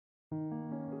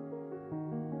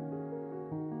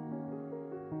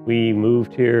We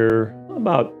moved here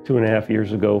about 2.5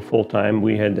 years ago full-time.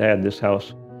 We had had this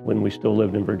house when we still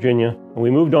lived in Virginia.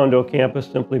 We moved onto a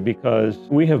campus simply because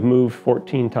we have moved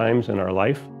 14 times in our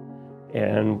life,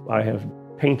 and I have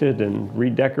painted and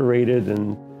redecorated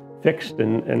and fixed,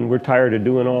 and we're tired of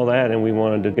doing all that, and we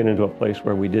wanted to get into a place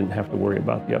where we didn't have to worry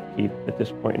about the upkeep at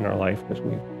this point in our life because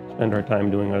we spend our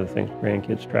time doing other things,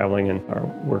 grandkids, traveling, and our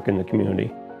work in the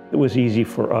community. It was easy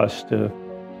for us to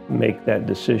make that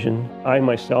decision. I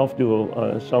myself do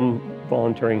some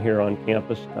volunteering here on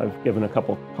campus. I've given a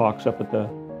couple talks up at the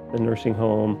nursing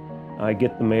home. I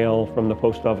get the mail from the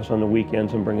post office on the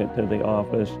weekends and bring it to the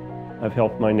office. I've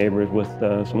helped my neighbors with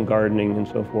some gardening and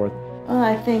so forth. Well,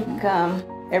 I think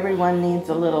everyone needs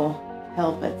a little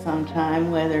help at some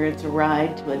time, whether it's a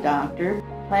ride to a doctor,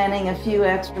 planting a few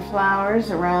extra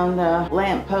flowers around the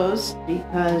lamppost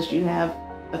because you have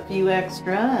a few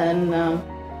extra, and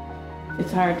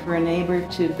it's hard for a neighbor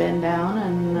to bend down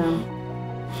and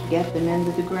get them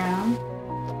into the ground.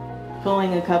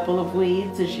 Pulling a couple of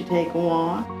weeds as you take a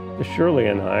walk. To Shirley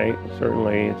and I,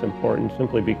 certainly it's important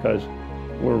simply because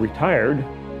we're retired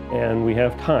and we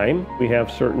have time. We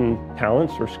have certain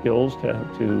talents or skills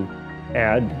to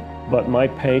add, but my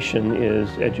passion is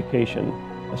education,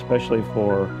 especially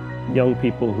for young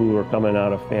people who are coming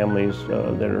out of families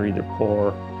that are either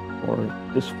poor or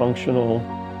dysfunctional.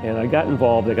 And I got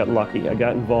involved, I got lucky. I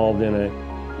got involved in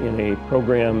a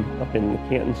program up in the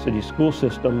Canton City school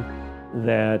system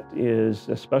that is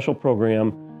a special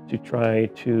program to try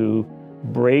to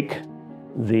break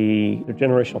the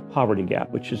generational poverty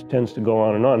gap, which tends to go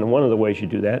on. And one of the ways you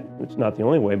do that, it's not the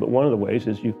only way, but one of the ways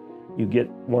is you get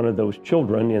one of those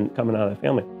children coming out of the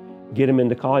family, get them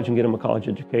into college and get them a college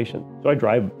education. So I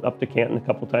drive up to Canton a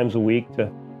couple times a week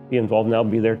to be involved, and I'll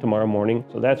be there tomorrow morning.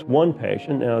 So that's one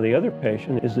passion. Now the other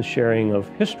passion is the sharing of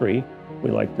history. We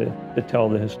like to tell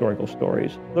the historical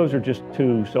stories. Those are just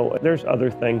two. So there's other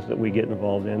things that we get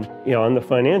involved in. You know, on the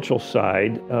financial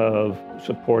side of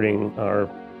supporting our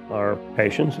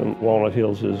patients, and Walnut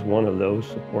Hills is one of those,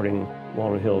 supporting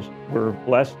Walnut Hills. We're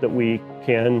blessed that we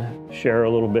can share a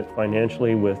little bit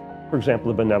financially with, for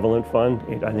example, the benevolent fund.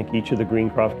 I think each of the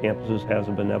Greencroft campuses has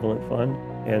a benevolent fund.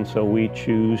 And so we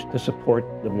choose to support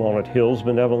the Walnut Hills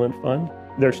Benevolent Fund.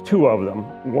 There's two of them.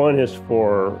 One is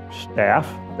for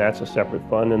staff, that's a separate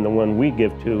fund, and the one we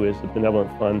give to is the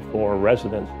Benevolent Fund for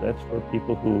residents. That's for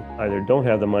people who either don't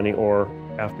have the money or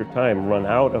after time run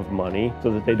out of money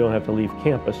so that they don't have to leave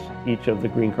campus. Each of the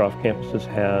Greencroft campuses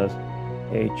has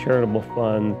a charitable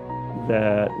fund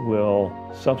that will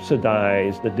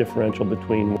subsidize the differential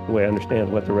between, the way I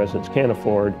understand, what the residents can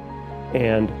afford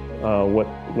and what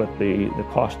the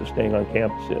cost of staying on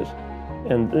campus is.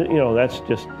 And you know, that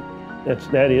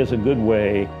is a good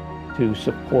way to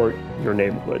support your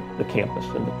neighborhood, the campus,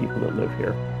 and the people that live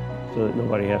here, so that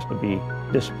nobody has to be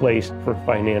displaced for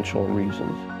financial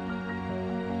reasons.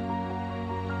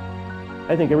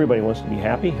 I think everybody wants to be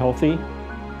happy, healthy,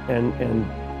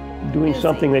 and doing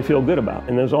something they feel good about,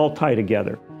 and those all tie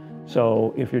together.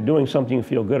 So if you're doing something you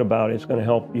feel good about, it's going to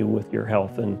help you with your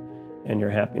health and your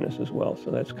happiness as well.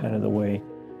 So that's kind of the way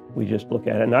we just look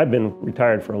at it. And I've been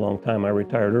retired for a long time. I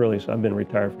retired early, so I've been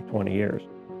retired for 20 years.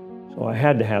 So I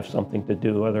had to have something to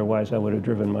do, otherwise I would have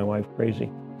driven my wife crazy.